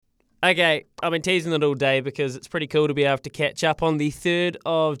Okay, I've been teasing it all day because it's pretty cool to be able to catch up on the 3rd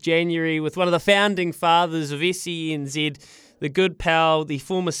of January with one of the founding fathers of SENZ, the good pal, the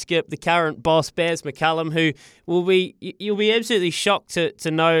former skip, the current boss, Baz McCullum, who you'll be absolutely shocked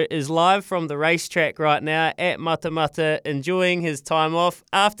to know is live from the racetrack right now at Matamata, enjoying his time off.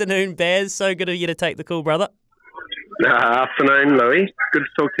 Afternoon, Baz. So good of you to take the call, brother. Afternoon, Louis. Good to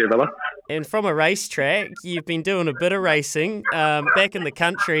talk to you, brother. And from a racetrack, you've been doing a bit of racing back in the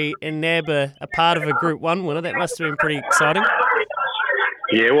country in NAB, a part of a Group 1 winner. That must have been pretty exciting.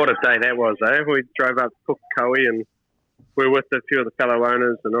 Yeah, what a day that was, eh? We drove up to Pukekohe and we were with a few of the fellow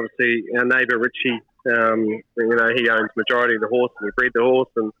owners, and obviously our neighbour Richie, he owns the majority of the horse and he bred the horse,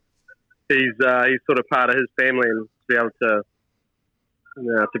 and he's sort of part of his family, and to be able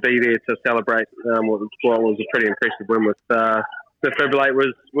to be there to celebrate what was a pretty impressive win with Defibrillate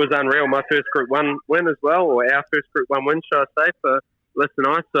was unreal. My first Group 1 win as well, or our first Group 1 win, should I say, for Listen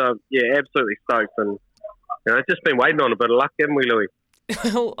Ice. So, yeah, absolutely stoked. And, just been waiting on a bit of luck, haven't we, Louis?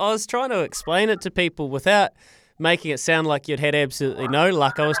 I was trying to explain it to people without making it sound like you'd had absolutely no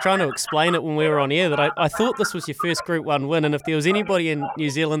luck. I was trying to explain it when we were on air that I thought this was your first Group 1 win, and if there was anybody in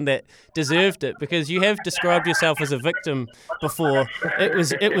New Zealand that deserved it, because you have described yourself as a victim before,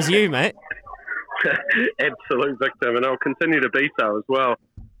 it was you, mate. Absolute victim, and I'll continue to be so as well.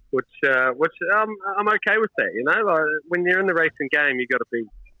 Which I'm okay with that. Like when you're in the racing game, you got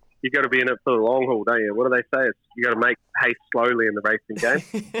to be in it for the long haul, don't you? What do they say? You got to make haste slowly in the racing game.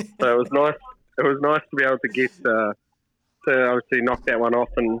 So it was nice. It was nice to be able to get to obviously knock that one off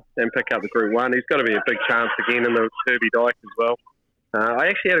and pick up the Group 1. He's got to be a big chance again in the Kirby Dyke as well. I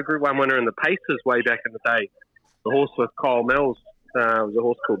actually had a Group 1 winner in the Pacers way back in the day. The horse with Kyle Mills was a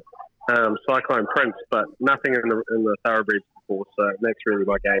horse called Cyclone Prince, but nothing in the thoroughbreds before, so that's really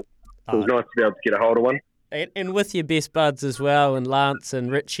my game. So it was nice to be able to get a hold of one. And with your best buds as well, and Lance and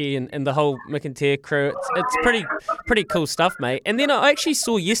Richie and the whole McIntyre crew, it's pretty cool stuff, mate. And then I actually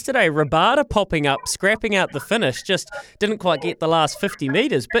saw yesterday Rabada popping up, scrapping out the finish, just didn't quite get the last 50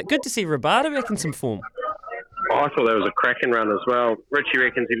 metres, but good to see Rabada back in some form. I thought that was a cracking run as well. Richie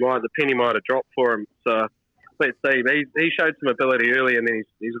reckons the penny might have dropped for him, so let's see. He showed some ability early, and then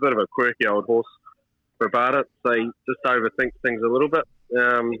he's a bit of a quirky old horse, Rabada, so he just overthinks things a little bit.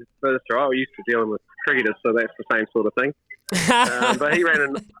 But that's right. We're used to dealing with cricketers, so that's the same sort of thing. But he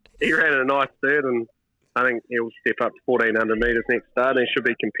ran a nice third, and I think he'll step up to 1,400 metres next start, and he should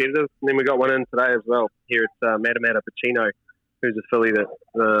be competitive. And then we got one in today as well. Here it's Matamata Pacino, who's a filly that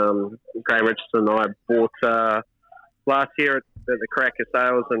Graham Richardson and I bought last year at the Karaka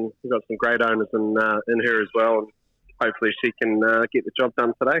Sales, and we've got some great owners in her as well. And hopefully she can get the job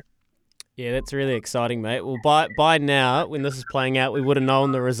done today. Yeah, that's really exciting, mate. Well, by now, when this is playing out, we would have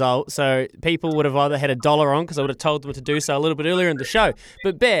known the result. So people would have either had $1 on, because I would have told them to do so a little bit earlier in the show.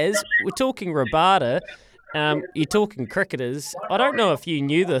 But Baz, we're talking Rabada. You're talking cricketers. I don't know if you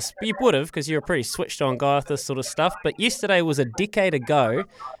knew this, but you would have, because you're a pretty switched-on guy with this sort of stuff. But yesterday was a decade ago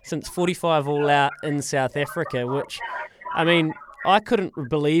since 45 all out in South Africa, which, I mean, I couldn't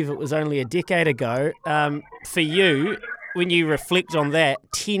believe it was only a decade ago. For you, when you reflect on that,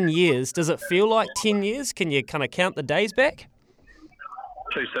 10 years, does it feel like 10 years? Can you kind of count the days back?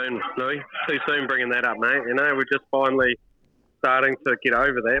 Too soon, Louis. Too soon bringing that up, mate. We're just finally starting to get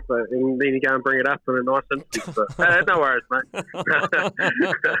over that, but then you go and bring it up in a nice instance. But, no worries, mate.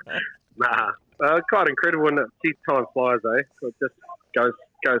 Quite incredible, isn't it? Geez, time flies, eh? It just goes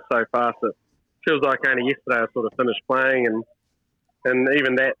so fast. It feels like only yesterday I sort of finished playing, and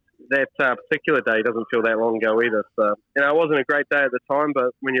even that particular day doesn't feel that long ago either. So, it wasn't a great day at the time,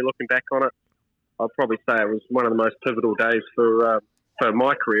 but when you're looking back on it, I'd probably say it was one of the most pivotal days for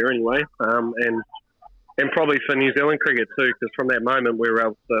my career anyway, and probably for New Zealand cricket too, because from that moment we were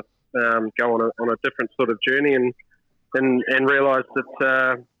able to go on a different sort of journey and realise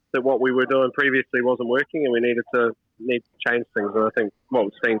that what we were doing previously wasn't working, and we need to change things. And I think what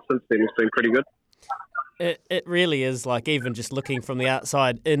we've seen since then has been pretty good. It really is, like, even just looking from the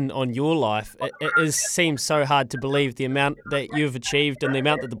outside in on your life, it seems so hard to believe the amount that you've achieved and the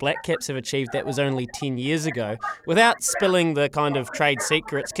amount that the Black Caps have achieved that was only 10 years ago. Without spilling the kind of trade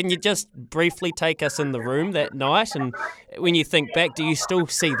secrets, can you just briefly take us in the room that night? And when you think back, do you still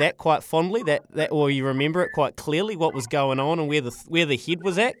see that quite fondly, that or you remember it quite clearly, what was going on and where the head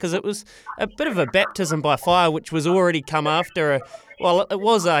was at? Because it was a bit of a baptism by fire, which was already come after it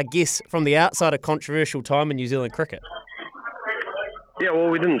was, I guess, from the outside, a controversial time in New Zealand cricket. Yeah,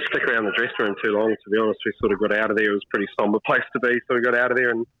 well, we didn't stick around the dressing room too long, to be honest. We sort of got out of there. It was a pretty somber place to be, so we got out of there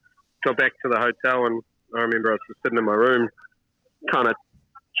and got back to the hotel. And I remember I was just sitting in my room, kind of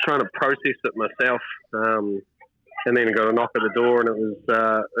trying to process it myself. and then I got a knock at the door, and it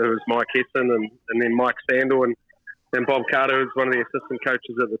was Mike Hesson and then Mike Sandel and Bob Carter, who was one of the assistant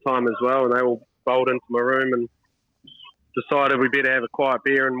coaches at the time as well, and they all bowled into my room and decided we better have a quiet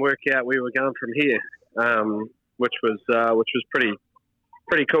beer and work out where we're going from here, which was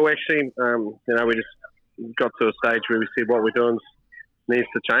pretty cool actually. We just got to a stage where we said what we're doing needs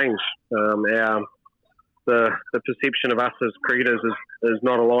to change. The perception of us as cricketers is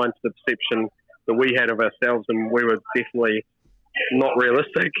not aligned to the perception that we had of ourselves, and we were definitely not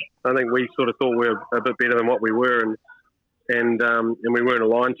realistic. I think we sort of thought we were a bit better than what we were, and we weren't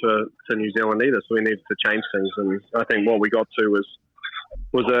aligned to New Zealand either. So we needed to change things, and I think what we got to was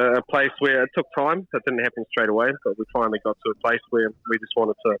a place where it took time. It didn't happen straight away, but we finally got to a place where we just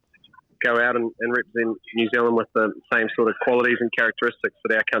wanted to go out and represent New Zealand with the same sort of qualities and characteristics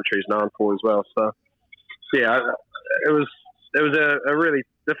that our country is known for as well. So yeah, it was a really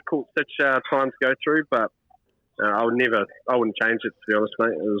difficult time to go through, but I wouldn't change it, to be honest,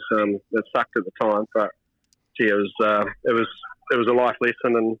 mate. It sucked at the time, but gee, it was a life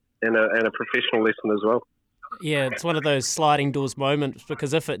lesson and a professional lesson as well. Yeah, it's one of those sliding doors moments,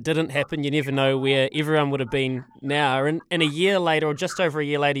 because if it didn't happen, you never know where everyone would have been now. And a year later, or just over a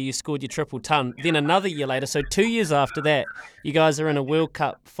year later, you scored your triple ton. Then another year later, so 2 years after that, you guys are in a World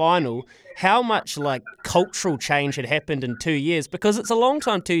Cup final. How much cultural change had happened in 2 years? Because it's a long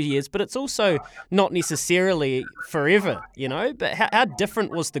time, 2 years, but it's also not necessarily forever, But how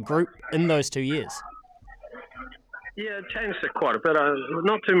different was the group in those 2 years? Yeah, it changed it quite a bit.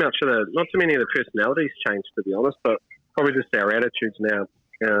 Not too many of the personalities changed, to be honest, but probably just our attitudes now,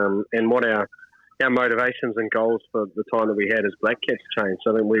 and what our motivations and goals for the time that we had as Black Caps changed.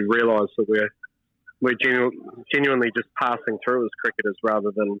 I think we realised that we're genuinely just passing through as cricketers,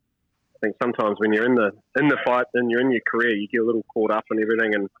 rather than, I think sometimes when you're in the fight and you're in your career, you get a little caught up in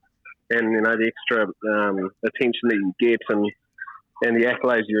everything, and the extra attention that you get and the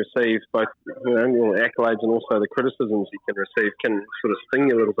accolades you receive, both accolades and also the criticisms you can receive, can sort of sting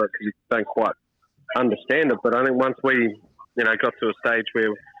you a little bit because you don't quite understand it. But I think once we got to a stage where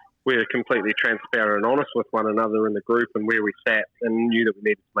we were completely transparent and honest with one another in the group and where we sat, and knew that we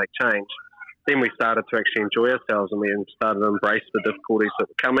needed to make change, then we started to actually enjoy ourselves, and we started to embrace the difficulties that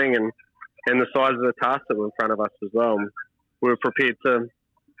were coming and the size of the tasks that were in front of us as well. And we were prepared to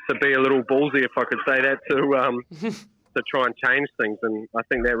be a little ballsy, if I could say that, to try and change things, and I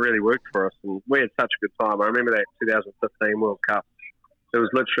think that really worked for us, and we had such a good time. I remember that 2015 World Cup. It was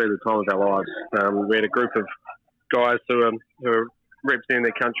literally the time of our lives. We had a group of guys who were representing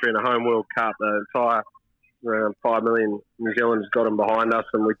their country in a home World Cup. The entire around 5 million New Zealanders got them behind us,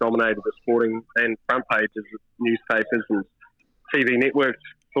 and we dominated the sporting and front pages of newspapers and TV networks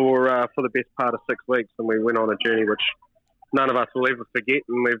for the best part of 6 weeks, and we went on a journey which none of us will ever forget,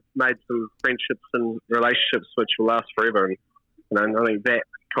 and we've made some friendships and relationships which will last forever. And I think that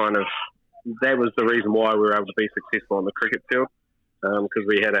was the reason why we were able to be successful on the cricket field, because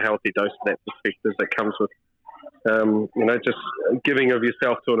we had a healthy dose of that perspective that comes with just giving of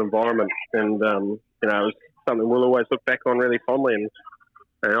yourself to an environment. And it was something we'll always look back on really fondly, and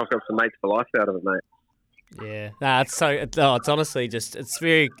I've got some mates for life out of it, mate. Yeah, it's honestly just,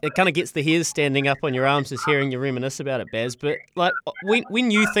 it kind of gets the hairs standing up on your arms just hearing you reminisce about it, Baz. But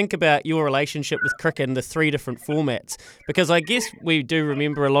when you think about your relationship with cricket and the three different formats, because I guess we do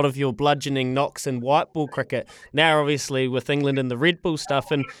remember a lot of your bludgeoning knocks and white ball cricket, now obviously with England and the red ball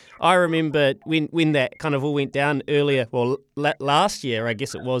stuff, and I remember when that kind of all went down earlier, last year I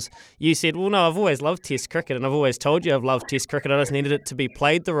guess it was, you said, well no, I've always loved Test cricket, and I've always told you I've loved Test cricket, I just needed it to be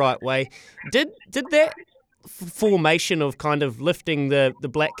played the right way. Did that formation of kind of lifting the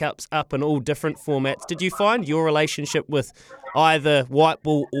Black Caps up in all different formats, did you find your relationship with either white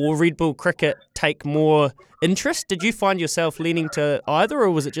ball or red ball cricket take more interest? Did you find yourself leaning to either, or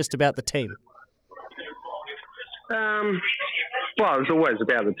was it just about the team? Well, it was always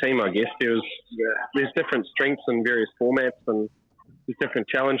about the team, I guess. There's different strengths in various formats, and there's different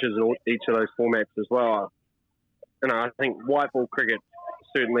challenges in each of those formats as well. And I think white ball cricket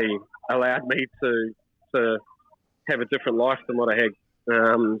certainly allowed me to have a different life than what I had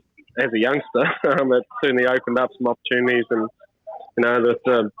as a youngster. It certainly opened up some opportunities, and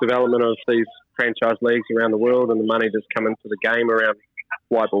the development of these franchise leagues around the world and the money that's come into the game around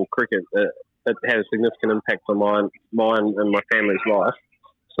white ball cricket, it had a significant impact on mine and my family's life.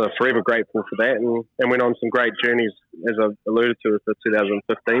 So forever grateful for that, and went on some great journeys, as I alluded to, with the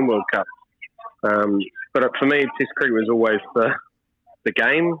 2015 World Cup. But for me, Test cricket was always the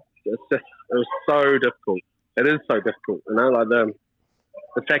game. It was so difficult. It is so difficult,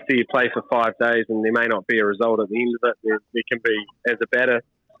 the fact that you play for 5 days and there may not be a result at the end of it. There can be, as a batter,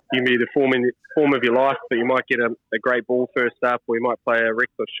 you can be the form of your life, but you might get a great ball first up, or you might play a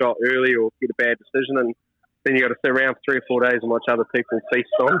reckless shot early, or get a bad decision, and then you got to sit around for 3 or 4 days and watch other people feast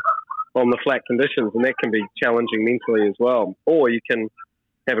on the flat conditions, and that can be challenging mentally as well. Or you can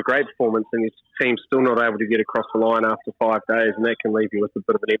have a great performance and your team's still not able to get across the line after 5 days, and that can leave you with a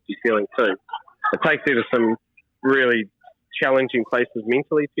bit of an empty feeling too. It takes you to some really challenging places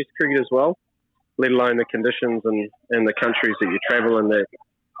mentally, Test cricket as well, let alone the conditions and the countries that you travel in,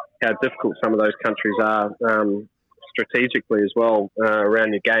 how difficult some of those countries are strategically as well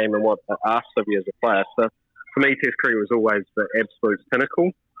around your game and what it asks of you as a player. So for me, Test cricket was always the absolute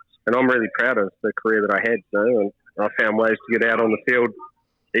pinnacle, and I'm really proud of the career that I had. And I found ways to get out on the field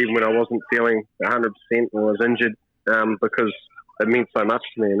even when I wasn't feeling 100% or was injured, because it meant so much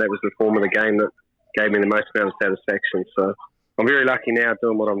to me, and that was the form of the game that gave me the most amount of satisfaction. So I'm very lucky now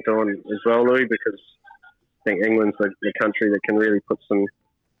doing what I'm doing as well, Louis, because I think England's the country that can really put some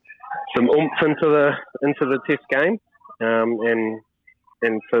oomph into the Test game, and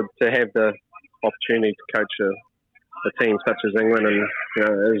to have the opportunity to coach a team such as England, and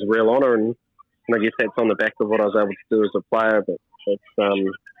it is a real honour, and I guess that's on the back of what I was able to do as a player. But it's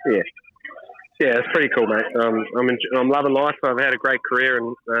it's pretty cool, mate. I'm loving life. I've had a great career,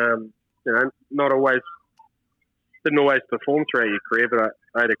 and didn't always perform throughout your career, but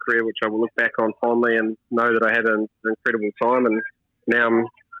I had a career which I will look back on fondly and know that I had an incredible time. And now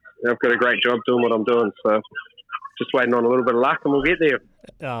I've got a great job doing what I'm doing. So just waiting on a little bit of luck, and we'll get there.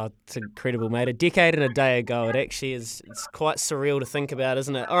 Oh, it's incredible, mate. A decade and a day ago, it actually is. It's quite surreal to think about,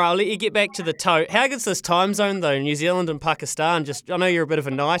 isn't it? All right, I'll let you get back to the tote. How good's this time zone, though? New Zealand and Pakistan. I know you're a bit of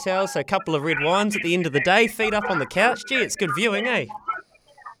a night owl, so a couple of red wines at the end of the day, feet up on the couch. Gee, it's good viewing, eh?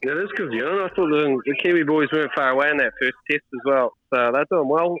 It is good viewing. I thought the Kiwi boys weren't far away in that first test as well. So they're doing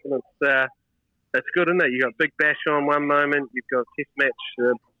well, and it's good, isn't it? You got Big Bash on one moment, you've got Test match,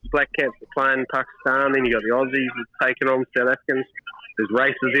 Black Caps are playing Pakistan, then you got the Aussies taking on South Africans. There's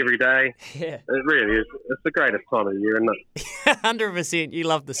races every day. Yeah. It really is. It's the greatest time of the year, isn't it? 100%. You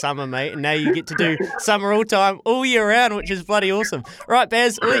love the summer, mate, and now you get to do summer all year round, which is bloody awesome. Right,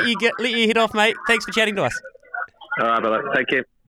 Baz, I'll let you head off, mate. Thanks for chatting to us. All right, brother. Take care.